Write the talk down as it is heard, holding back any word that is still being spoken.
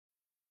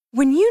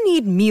When you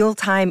need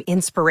mealtime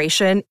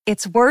inspiration,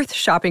 it's worth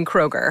shopping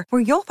Kroger,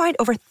 where you'll find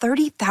over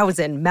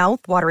 30,000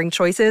 mouth-watering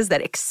choices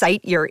that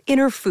excite your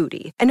inner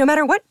foodie. And no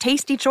matter what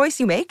tasty choice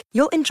you make,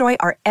 you'll enjoy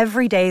our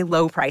everyday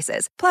low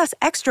prices, plus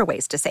extra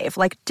ways to save,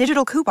 like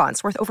digital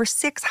coupons worth over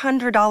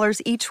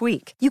 $600 each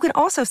week. You can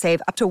also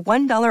save up to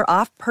 $1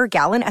 off per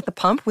gallon at the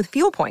pump with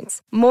fuel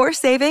points. More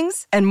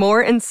savings and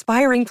more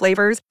inspiring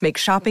flavors make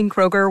shopping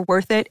Kroger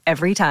worth it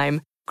every time.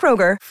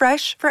 Kroger,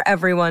 fresh for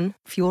everyone.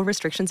 Fuel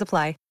restrictions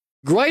apply.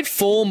 Great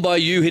form by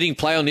you hitting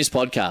play on this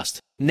podcast.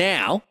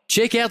 Now,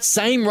 check out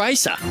Same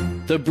Racer,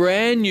 the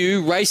brand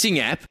new racing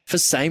app for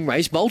same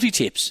race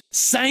multi-tips.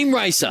 Same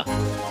Racer.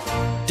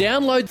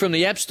 Download from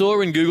the App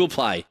Store and Google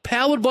Play.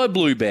 Powered by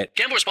Bluebet.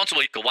 Gamble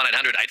responsibly. Call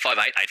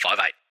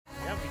 1-800-858-858.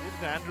 Yeah,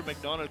 Andrew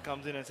McDonald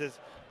comes in and says,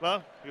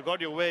 well, you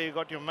got your way, you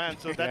got your man,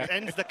 so that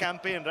ends the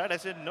campaign, right? I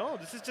said, no,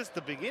 this is just the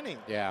beginning.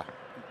 Yeah.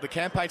 The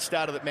campaign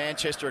started at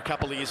Manchester a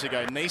couple of years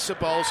ago. Nisa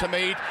bowls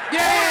Hamid. Yay!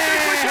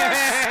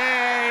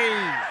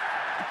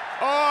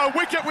 Oh,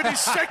 wicket with his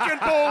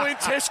second ball in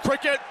Test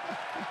cricket.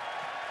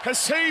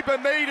 Haseeb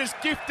Hamid has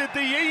gifted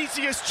the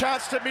easiest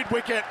chance to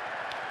mid-wicket.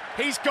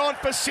 He's gone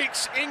for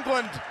 6.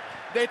 England,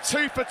 they're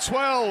 2 for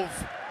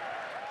 12.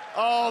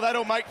 Oh,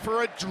 that'll make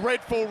for a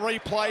dreadful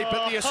replay,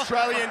 but the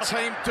Australian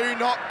team do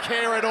not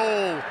care at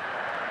all.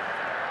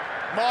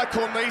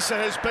 Michael Nisa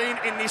has been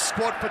in this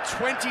squad for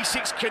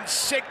 26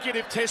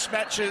 consecutive Test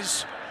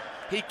matches.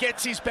 He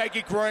gets his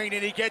baggy green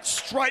and he gets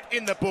straight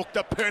in the book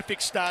the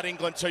perfect start,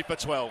 England 2 for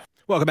 12.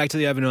 Welcome back to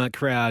the Overnight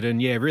Crowd. And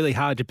yeah, really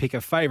hard to pick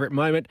a favourite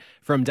moment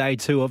from day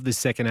 2 of the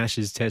second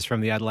Ashes Test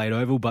from the Adelaide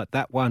Oval, but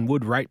that one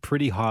would rate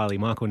pretty highly.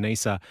 Michael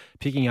Nisa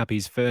picking up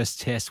his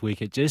first Test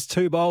wicket, just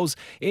 2 bowls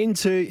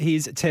into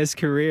his Test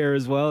career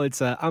as well.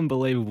 It's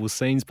unbelievable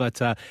scenes, but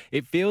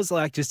it feels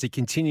like just a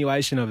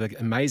continuation of an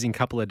amazing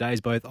couple of days,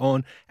 both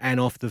on and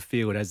off the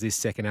field, as this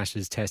second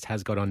Ashes Test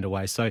has got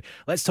underway. So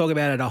let's talk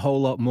about it a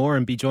whole lot more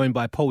and be joined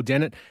by Paul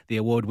Dennett, the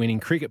award-winning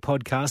cricket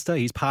podcaster.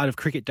 He's part of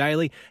Cricket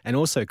Daily and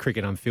also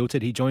Cricket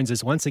Unfiltered. He joins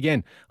us once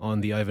again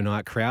on the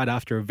Overnight Crowd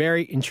after a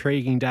very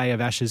intriguing day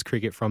of Ashes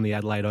cricket from the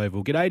Adelaide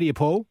Oval. G'day to you,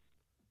 Paul.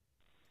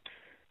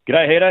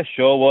 G'day, Heater.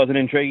 Sure was an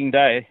intriguing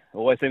day.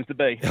 Always seems to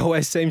be.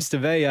 Always seems to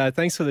be.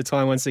 Thanks for the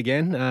time once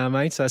again,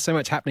 mate. So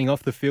much happening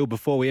off the field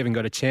before we even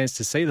got a chance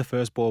to see the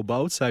first ball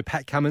bowled. So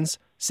Pat Cummins,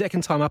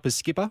 second time up as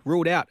skipper,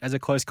 ruled out as a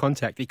close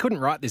contact. He couldn't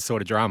write this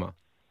sort of drama.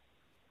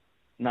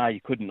 No,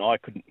 you couldn't. I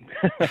couldn't.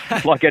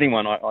 Like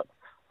anyone, I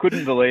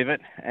couldn't believe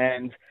it.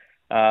 And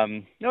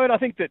I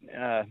think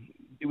that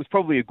it was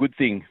probably a good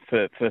thing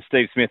for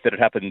Steve Smith that it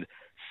happened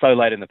so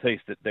late in the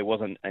piece, that there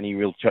wasn't any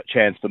real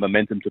chance for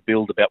momentum to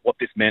build about what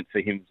this meant for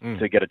him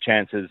to get a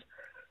chance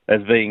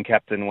as being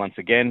captain once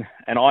again.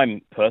 And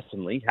I'm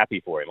personally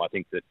happy for him. I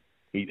think that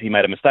he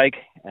made a mistake.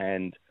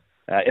 And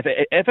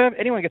if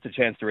anyone gets a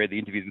chance to read the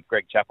interviews with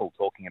Greg Chappell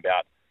talking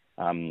about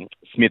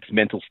Smith's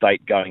mental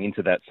state going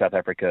into that South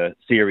Africa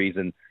series,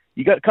 and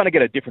you kind of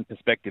get a different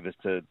perspective as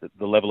to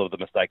the level of the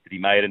mistake that he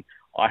made. And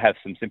I have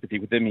some sympathy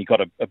with him. He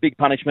got a big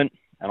punishment,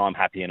 and I'm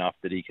happy enough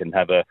that he can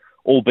have a,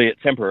 albeit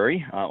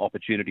temporary,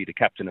 opportunity to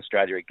captain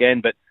Australia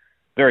again. But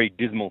very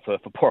dismal for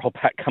poor old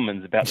Pat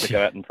Cummins, about to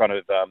go out in front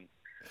of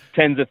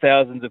tens of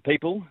thousands of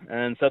people,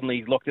 and suddenly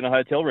he's locked in a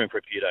hotel room for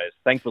a few days.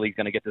 Thankfully, he's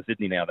going to get to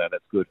Sydney now, though.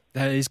 That's good.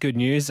 That is good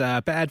news.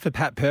 Bad for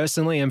Pat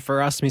personally, and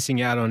for us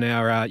missing out on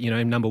our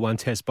number one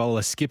Test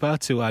bowler skipper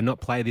to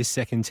not play this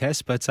second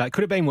Test. But it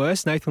could have been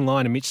worse. Nathan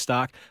Lyon and Mitch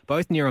Starc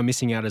both near on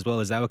missing out, as well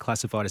as they were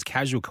classified as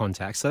casual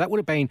contacts. So that would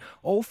have been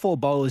all 4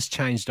 bowlers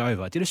changed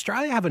over. Did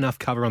Australia have enough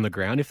cover on the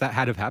ground if that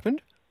had have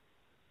happened?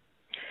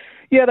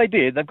 Yeah, they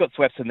did. They've got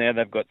Swepson there.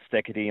 They've got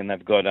Steketee, and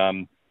they've got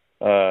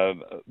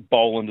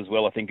Boland as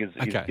well, I think, is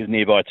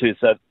nearby too.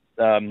 So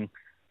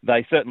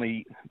they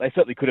certainly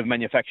could have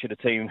manufactured a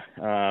team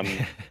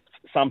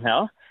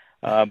somehow.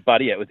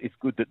 But yeah, it's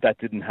good that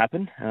didn't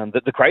happen.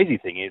 The crazy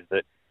thing is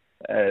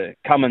that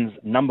Cummins,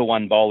 number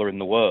 1 bowler in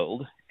the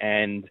world,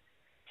 and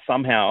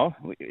somehow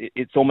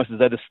it's almost as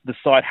though the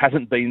side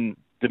hasn't been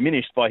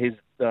diminished by his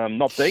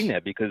not being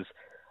there, because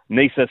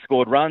Nisa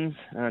scored runs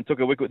and took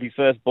a wicket with his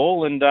first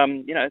ball, and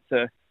it's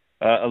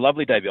a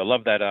lovely debut. I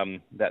love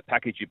that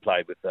package you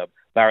played with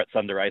Barrett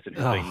Sundaresan,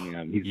 who's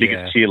been his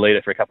biggest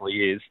cheerleader for a couple of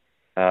years.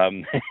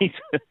 He's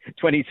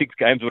 26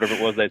 games, whatever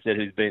it was, they said,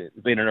 he's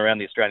been around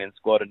the Australian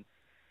squad, and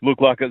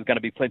looked like it was going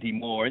to be plenty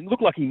more, and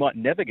looked like he might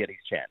never get his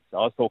chance. I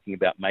was talking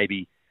about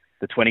maybe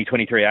the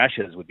 2023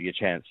 Ashes would be a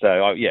chance.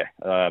 So,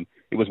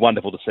 it was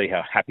wonderful to see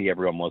how happy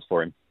everyone was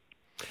for him.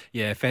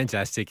 Yeah,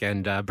 fantastic,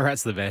 and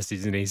Barrett's the best,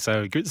 isn't he?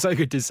 So good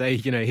to see,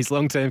 his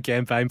long-term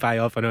campaign pay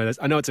off. I know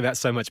it's about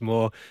so much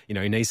more,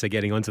 Nisa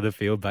getting onto the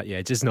field, but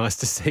yeah, just nice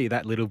to see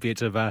that little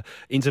bit of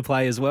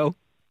interplay as well.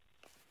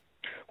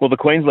 Well, the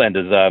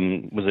Queenslanders,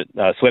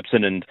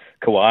 Swepson and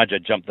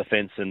Kawaja jumped the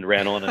fence and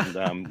ran on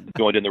and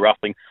joined in the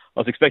roughing. I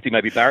was expecting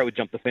maybe Barrett would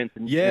jump the fence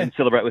and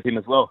celebrate with him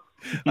as well.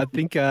 I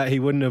think he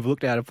wouldn't have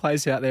looked out of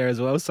place out there as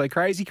well. So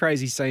crazy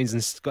scenes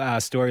and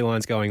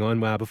storylines going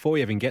on. Before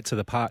we even get to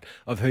the part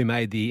of who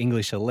made the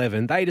English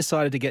 11, they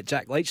decided to get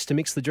Jack Leach to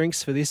mix the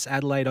drinks for this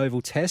Adelaide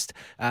Oval test.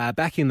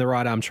 Back in the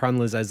right arm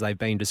trundlers as they've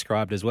been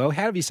described as well.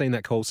 How have you seen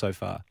that call so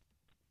far?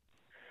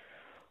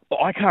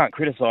 Well, I can't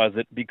criticise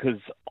it because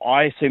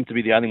I seem to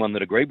be the only one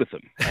that agreed with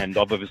them, and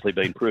I've obviously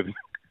been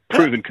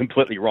proven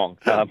completely wrong.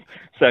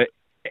 So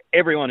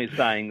everyone is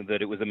saying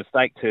that it was a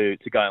mistake to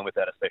go in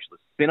without a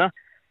specialist spinner,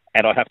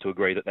 and I have to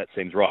agree that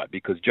seems right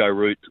because Joe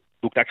Root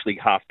looked actually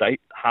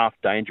half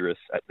dangerous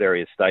at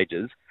various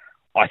stages.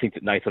 I think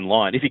that Nathan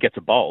Lyon, if he gets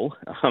a bowl,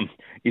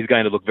 is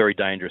going to look very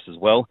dangerous as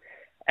well.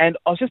 And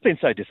I've just been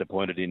so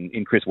disappointed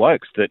in Chris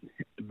Wokes that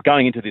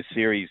going into this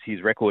series,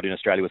 his record in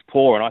Australia was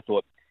poor, and I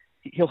thought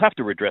he'll have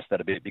to redress that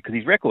a bit because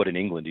his record in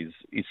England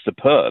is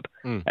superb.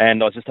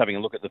 And I was just having a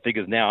look at the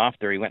figures now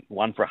after he went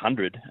 1 for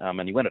 100,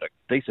 and he went at a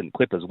decent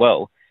clip as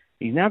well.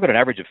 He's now got an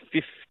average of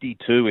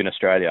 52 in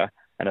Australia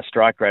and a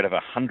strike rate of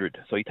 100.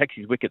 So he takes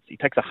his wickets, he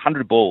takes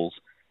 100 balls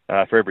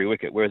for every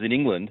wicket, whereas in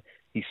England,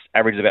 he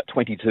averages about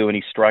 22 and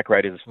his strike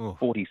rate is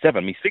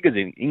 47. His figures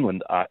in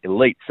England are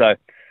elite. So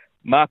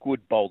Mark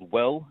Wood bowled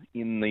well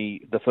in the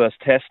first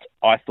test.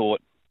 I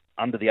thought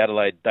under the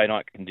Adelaide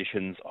day-night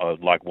conditions, I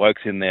would like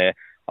Wokes in there.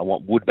 I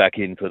want Wood back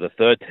in for the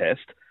third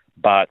test,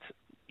 but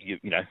you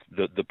know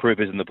the proof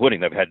is in the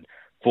pudding. They've had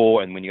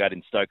 4, and when you add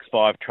in Stokes,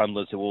 5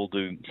 trundlers who all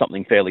do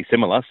something fairly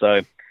similar.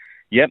 So,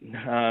 yep,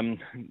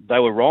 they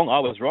were wrong. I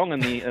was wrong,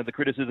 and the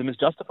criticism is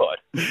justified.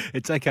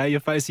 It's okay. You're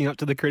facing up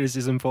to the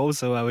criticism, Paul,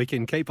 so we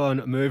can keep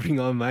on moving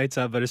on, mate.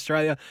 But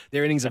Australia,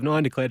 their innings of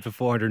 9 declared for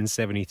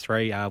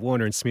 473.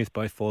 Warner and Smith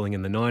both falling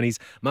in the 90s.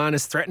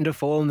 Marnus threatened to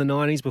fall in the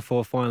 90s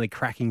before finally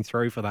cracking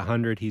through for the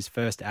 100, his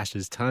first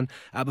Ashes ton.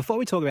 Before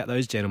we talk about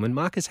those gentlemen,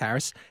 Marcus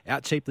Harris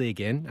out cheaply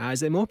again.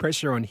 Is there more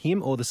pressure on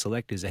him or the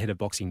selectors ahead of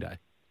Boxing Day?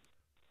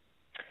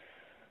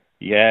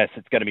 Yes,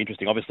 it's going to be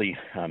interesting. Obviously,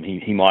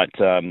 he might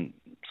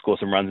score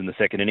some runs in the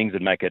second innings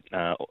and make it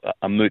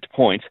a moot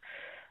point.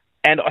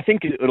 And I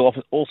think it'll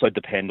also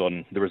depend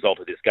on the result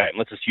of this game.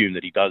 Let's assume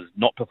that he does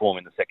not perform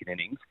in the second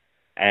innings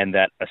and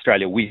that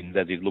Australia wins,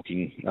 as is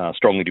looking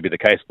strongly to be the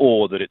case,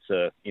 or that it's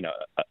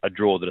a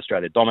draw that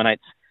Australia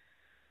dominates.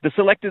 The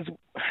selectors,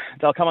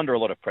 they'll come under a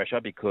lot of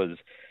pressure because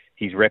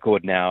his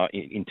record now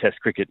in Test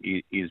cricket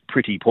is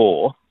pretty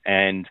poor.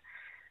 And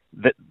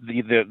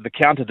the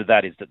counter to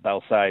that is that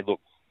they'll say, look,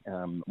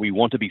 we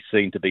want to be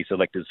seen to be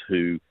selectors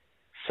who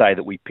say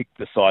that we picked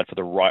the side for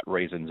the right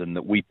reasons and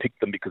that we picked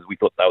them because we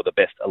thought they were the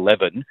best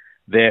 11.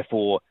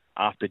 Therefore,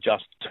 after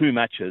just 2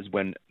 matches,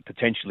 when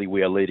potentially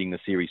we are leading the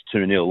series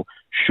 2-0,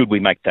 should we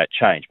make that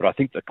change? But I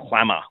think the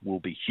clamour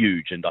will be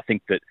huge, and I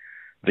think that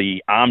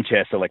the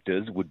armchair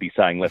selectors would be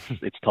saying,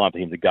 it's time for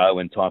him to go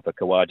and time for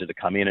Kawaja to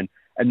come in,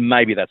 and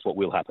maybe that's what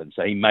will happen.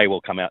 So he may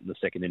well come out in the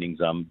second innings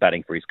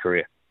batting for his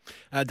career.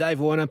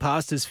 Dave Warner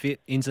passed his fit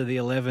into the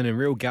 11 and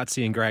real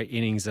gutsy and great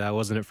innings,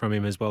 wasn't it, from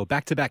him as well?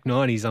 Back-to-back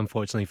 90s,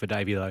 unfortunately, for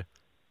Davey, though.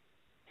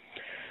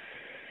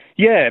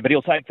 Yeah, but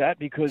he'll take that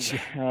because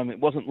it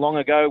wasn't long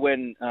ago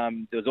when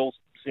there was all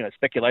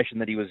speculation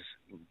that he was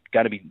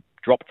going to be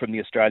dropped from the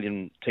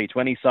Australian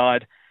T20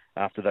 side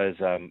after those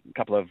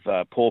couple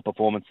of poor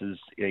performances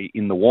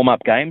in the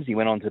warm-up games. He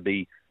went on to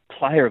be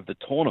player of the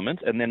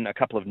tournament and then a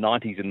couple of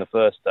 90s in the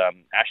first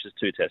Ashes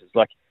 2 test.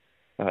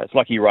 It's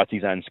like he writes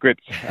his own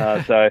scripts.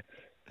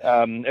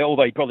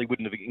 Although he probably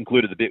wouldn't have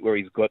included the bit where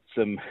he's got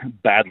some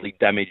badly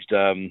damaged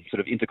sort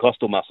of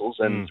intercostal muscles.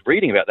 And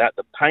reading about that,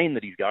 the pain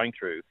that he's going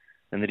through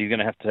and that he's going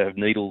to have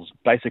needles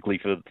basically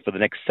for the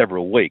next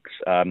several weeks.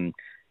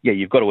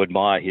 You've got to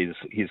admire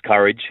his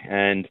courage.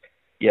 And,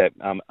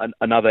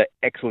 another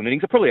excellent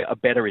innings, probably a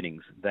better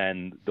innings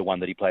than the one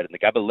that he played in the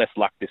Gabba. Less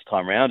luck this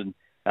time round. And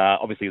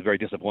obviously, he was very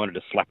disappointed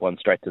to slap one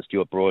straight to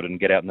Stuart Broad and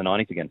get out in the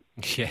 90s again.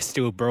 Yeah,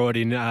 Stuart Broad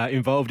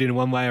involved in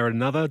one way or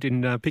another.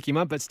 Didn't pick him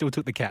up, but still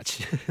took the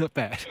catch. Not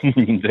bad.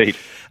 Indeed.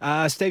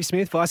 Steve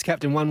Smith,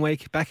 vice-captain 1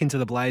 week, back into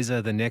the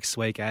blazer the next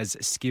week as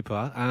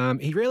skipper.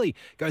 He really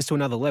goes to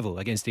another level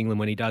against England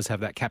when he does have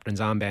that captain's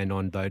armband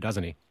on, though,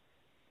 doesn't he?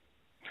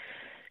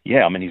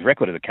 Yeah, I mean, his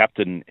record as a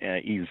captain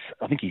is,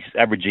 I think he's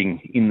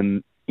averaging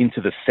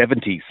into the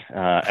 70s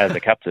as a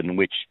captain,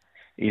 which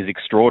is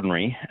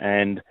extraordinary.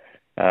 And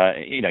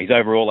his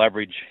overall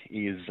average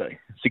is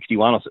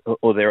 61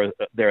 or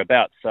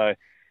thereabouts. So,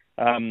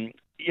 I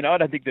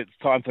don't think that it's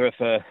time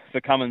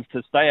for Cummins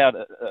to stay out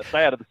of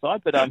the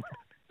side. But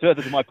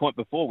further to my point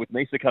before, with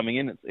Nisa coming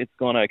in, it's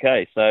gone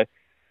okay. So,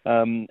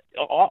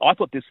 I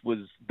thought this was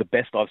the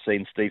best I've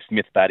seen Steve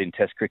Smith bat in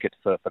Test cricket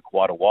for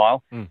quite a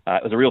while.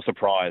 It was a real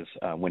surprise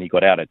when he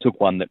got out. It took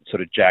one that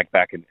sort of jagged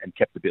back and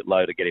kept a bit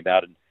low to get him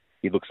out, and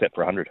he looks set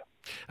for 100.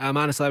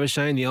 Marnus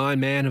Labuschagne, the Iron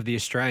Man of the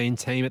Australian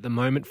team at the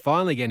moment,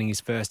 finally getting his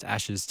first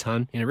Ashes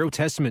ton, in a real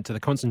testament to the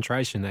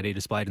concentration that he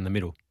displayed in the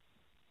middle.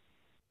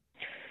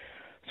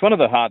 it's one of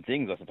the hard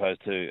things, I suppose,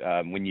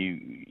 when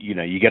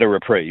you get a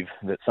reprieve,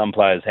 that some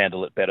players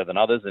handle it better than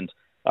others. And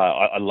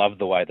I love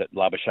the way that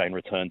Labuschagne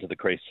returned to the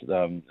crease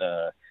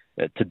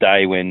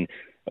today when,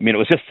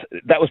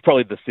 that was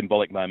probably the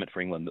symbolic moment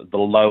for England, the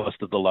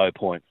lowest of the low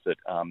points that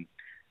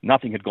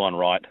nothing had gone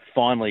right.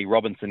 Finally,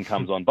 Robinson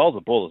comes on, bowls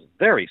the ball is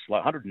very slow,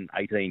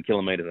 118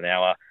 kilometres an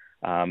hour,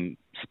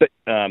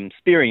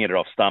 spearing it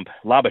off stump.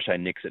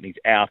 Labuschagne nicks it and he's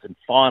out, and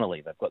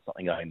finally they've got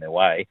something going their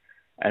way.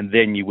 And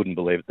then you wouldn't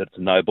believe it that it's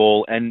a no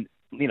ball. And,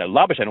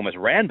 Labuschagne almost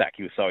ran back.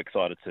 He was so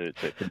excited to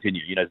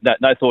continue.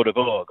 No thought of,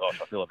 oh,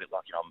 gosh, I feel a bit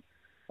like,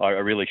 I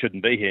really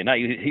shouldn't be here. No,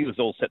 he was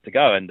all set to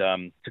go. And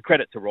to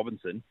credit to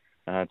Robinson,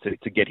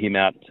 to get him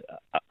out,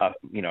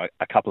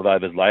 a couple of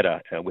overs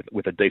later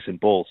with a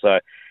decent ball. So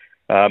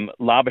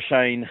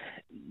Labuschagne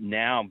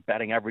now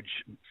batting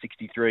average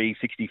 63,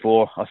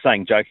 64. I was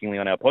saying jokingly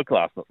on our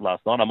podcast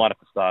last night, I might have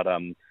to start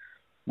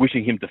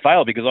wishing him to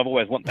fail, because I've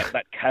always wanted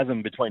that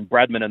chasm between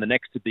Bradman and the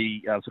next to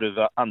be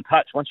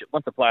untouched. Once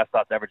the player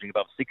starts averaging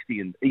above 60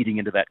 and eating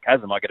into that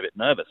chasm, I get a bit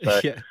nervous.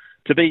 So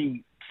to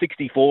be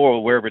 64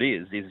 or wherever it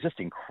is just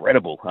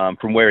incredible.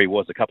 From where he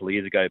was a couple of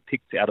years ago,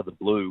 picked out of the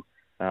blue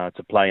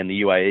to play in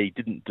the UAE,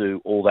 didn't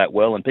do all that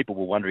well, and people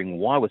were wondering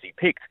why was he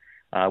picked.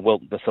 Well,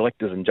 the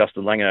selectors and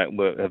Justin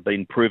Langer have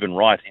been proven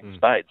right in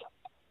spades.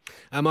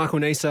 Michael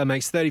Neser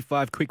makes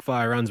 35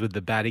 quick-fire runs with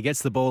the bat. He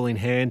gets the ball in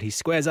hand. He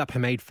squares up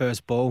Hamid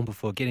first ball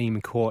before getting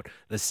him caught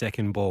the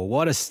second ball.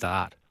 What a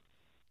start.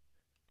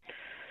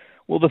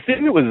 Well, the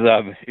thing that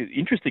was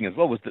interesting as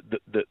well was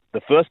that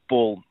the first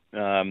ball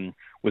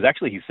was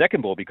actually his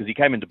second ball, because he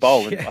came into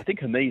bowl, and I think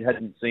Hamid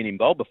hadn't seen him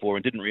bowl before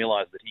and didn't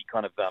realise that he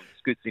kind of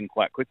scoots in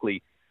quite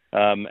quickly,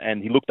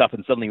 and he looked up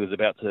and suddenly was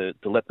about to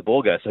let the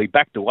ball go, so he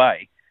backed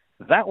away.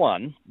 That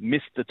one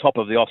missed the top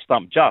of the off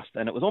stump just,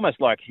 and it was almost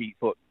like he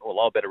thought, well,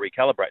 I'll better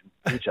recalibrate and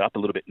pitch it up a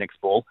little bit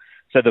next ball.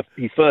 So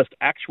his first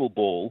actual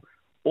ball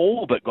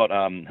all but got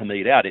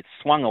Hamid out. It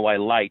swung away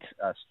late,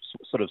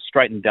 sort of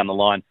straightened down the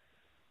line.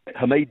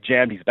 Hamid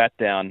jammed his bat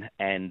down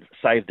and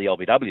saved the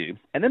LBW.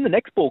 And then the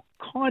next ball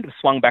kind of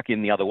swung back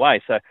in the other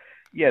way. So,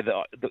 yeah,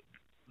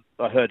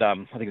 I heard, I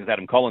think it was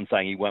Adam Collins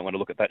saying he won't want to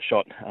look at that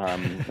shot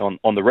on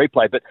the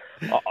replay. But,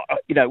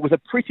 it was a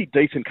pretty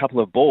decent couple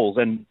of balls,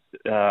 and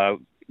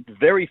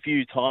very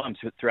few times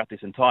throughout this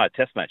entire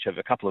test match have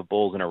a couple of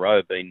balls in a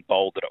row been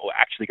bowled that are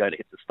actually going to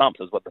hit the stumps.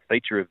 Is what the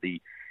feature of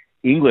the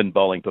England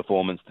bowling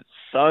performance, that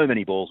so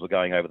many balls were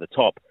going over the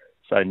top.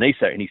 So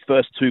Neser, in his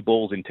first two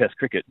balls in Test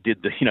cricket,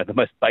 did the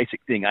most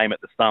basic thing, aim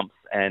at the stumps.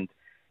 And,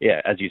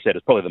 yeah, as you said,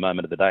 it's probably the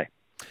moment of the day.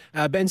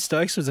 Ben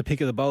Stokes was a pick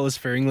of the bowlers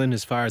for England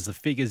as far as the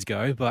figures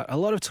go, but a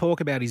lot of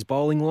talk about his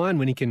bowling line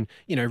when he can,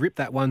 rip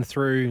that one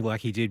through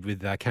like he did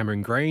with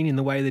Cameron Green in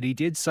the way that he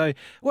did. So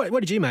what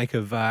did you make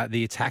of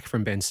the attack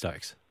from Ben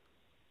Stokes?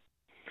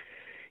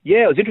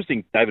 Yeah, it was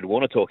interesting, David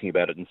Warner talking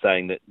about it and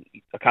saying that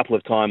a couple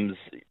of times,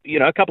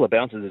 a couple of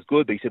bounces is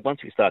good, but he said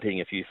once we start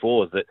hitting a few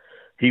fours that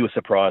he was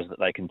surprised that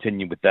they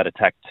continued with that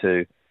attack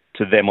to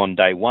them on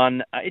day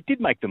one. It did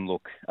make them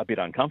look a bit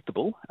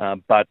uncomfortable,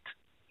 but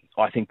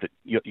I think that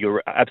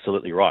you're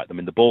absolutely right. I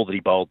mean, the ball that he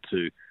bowled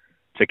to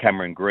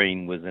Cameron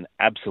Green was an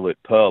absolute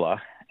perler,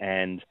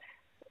 and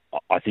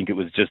I think it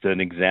was just an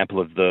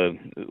example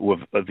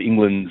of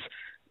England's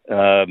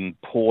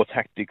poor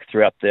tactics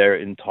throughout their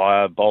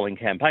entire bowling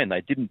campaign.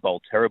 They didn't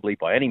bowl terribly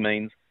by any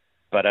means,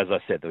 but as I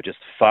said, there were just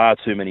far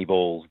too many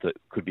balls that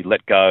could be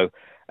let go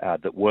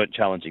that weren't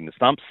challenging the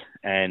stumps,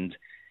 and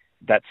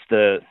that's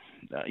the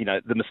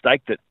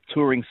mistake that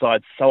touring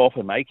sides so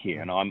often make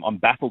here, and I'm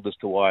baffled as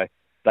to why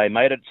they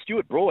made it.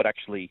 Stuart Broad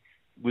actually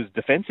was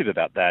defensive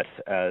about that.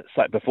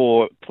 So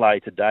before play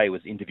today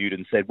was interviewed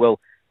and said,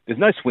 well, there's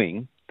no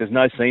swing, there's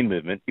no seam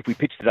movement. If we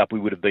pitched it up, we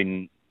would have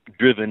been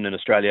driven in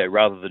Australia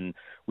rather than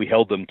we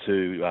held them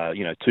to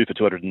 2 for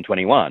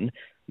 221.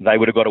 They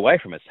would have got away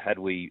from us had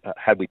we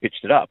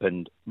pitched it up.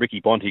 And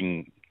Ricky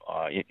Ponting,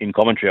 in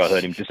commentary, I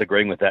heard him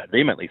disagreeing with that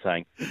vehemently,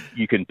 saying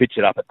you can pitch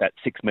it up at that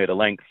 6 metre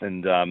length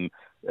and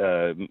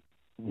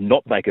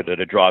not make it at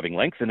a driving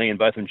length. And Ian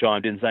Botham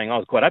chimed in saying I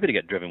was quite happy to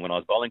get driven when I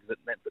was bowling because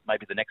it meant that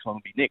maybe the next one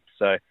would be nicked.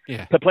 So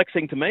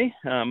perplexing to me,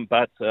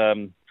 but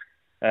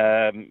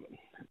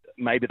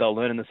maybe they'll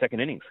learn in the second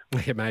innings.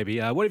 Yeah,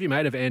 maybe. What have you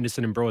made of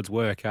Anderson and Broad's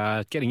work?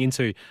 Getting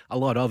into a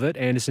lot of it.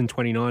 Anderson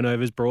 29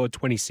 overs, Broad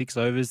 26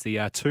 overs.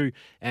 The 2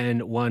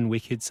 and 1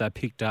 wickets are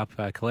picked up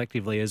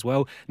collectively as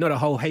well. Not a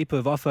whole heap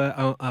of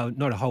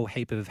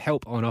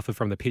help on offer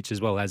from the pitch as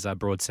well, as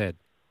Broad said.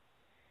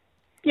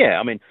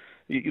 Yeah, I mean,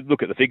 you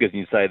look at the figures and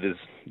you say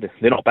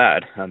they're not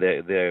bad.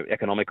 They're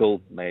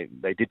economical. They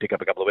did pick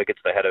up a couple of wickets.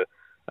 They had a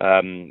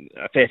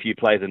fair few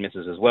plays and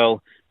misses as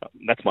well.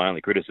 That's my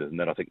only criticism,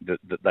 that I think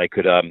that they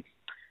could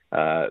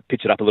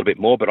pitch it up a little bit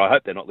more, but I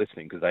hope they're not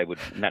listening because they would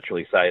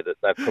naturally say that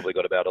they've probably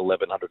got about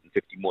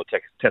 1,150 more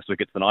test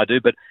wickets than I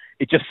do, but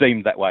it just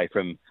seemed that way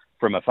from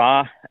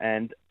afar.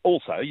 And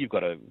also, you've got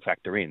to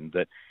factor in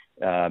that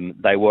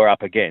they were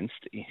up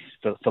against,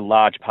 for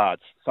large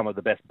parts, some of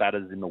the best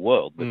batters in the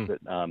world.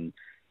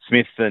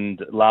 Smith and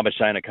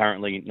Labuschagne are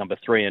currently number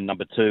 3 and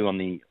number 2 on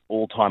the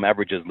all-time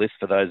averages list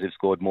for those who've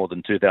scored more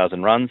than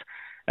 2,000 runs.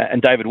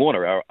 And David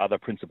Warner, our other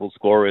principal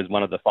scorer, is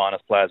one of the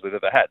finest players we've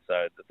ever had.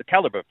 So the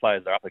calibre of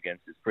players they're up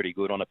against is pretty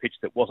good on a pitch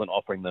that wasn't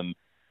offering them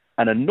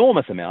an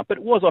enormous amount, but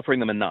it was offering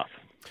them enough.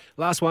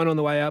 Last one on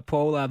the way out,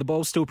 Paul. The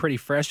ball's still pretty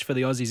fresh for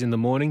the Aussies in the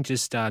morning,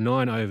 just 9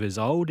 overs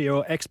old.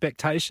 Your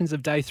expectations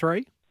of day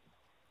 3?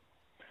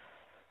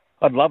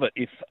 I'd love it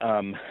if,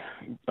 and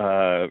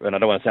I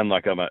don't want to sound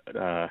like I'm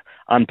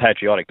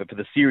unpatriotic, but for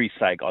the series'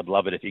 sake, I'd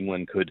love it if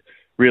England could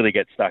really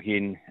get stuck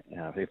in,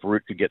 if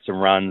Root could get some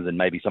runs and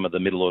maybe some of the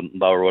middle or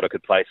lower order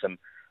could play some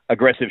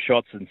aggressive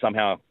shots and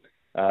somehow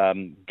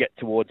get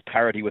towards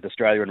parity with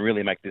Australia and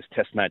really make this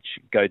test match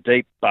go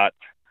deep. But,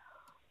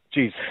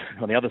 geez,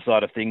 on the other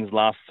side of things,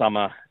 last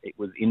summer it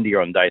was India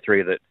on day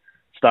 3 that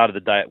started the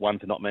day at 1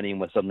 for not many and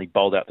were suddenly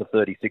bowled out for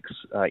 36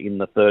 in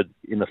the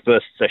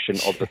first session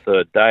of the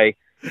third day.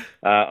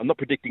 I'm not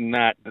predicting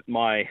that, but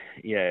my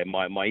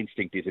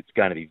instinct is it's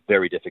going to be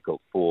very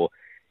difficult for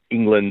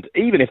England,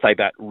 even if they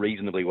bat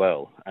reasonably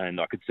well. And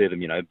I could see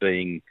them,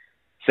 being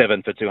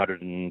 7 for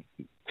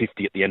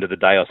 250 at the end of the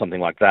day or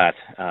something like that.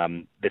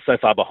 They're so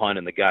far behind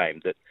in the game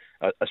that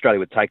Australia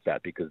would take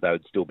that because they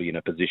would still be in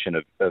a position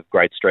of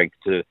great strength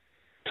to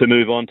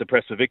move on to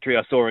press for victory.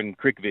 I saw in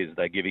CricViz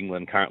they give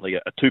England currently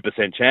a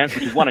 2% chance,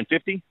 which is 1 in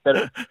 50,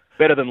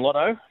 better than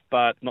Lotto,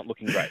 but not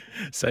looking great.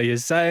 So you're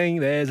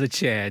saying there's a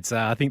chance.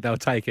 I think they'll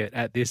take it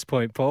at this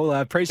point, Paul. I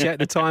appreciate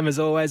the time as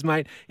always,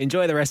 mate.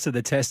 Enjoy the rest of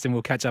the test and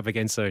we'll catch up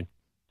again soon.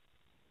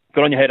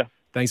 Good on your header.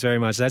 Thanks very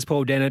much. That's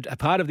Paul Dennett, a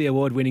part of the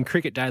award-winning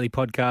Cricket Daily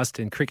podcast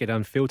and Cricket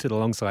Unfiltered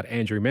alongside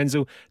Andrew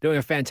Menzel, doing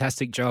a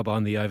fantastic job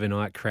on the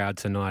overnight crowd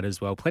tonight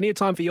as well. Plenty of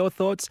time for your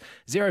thoughts,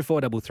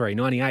 0433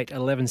 98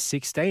 11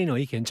 16, or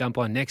you can jump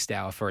on next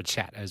hour for a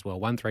chat as well,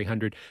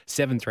 1300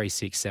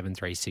 736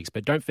 736.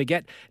 But don't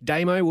forget,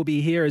 Damo will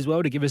be here as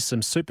well to give us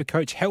some Super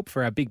Coach help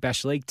for our Big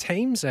Bash League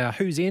teams,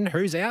 who's in,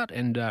 who's out,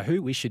 and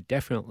who we should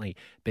definitely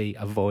be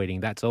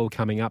avoiding. That's all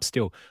coming up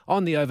still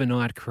on the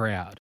overnight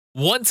crowd.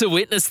 Want to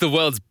witness the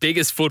world's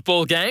biggest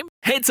football game?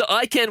 Head to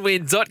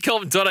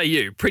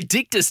iCanWin.com.au,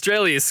 predict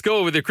Australia's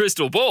score with a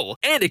crystal ball,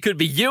 and it could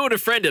be you and a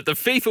friend at the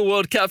FIFA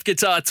World Cup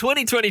Qatar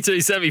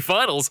 2022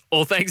 semi-finals,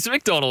 all thanks to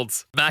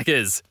McDonald's.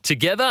 Maccas,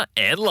 together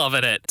and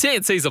loving it.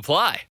 TNCs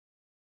apply.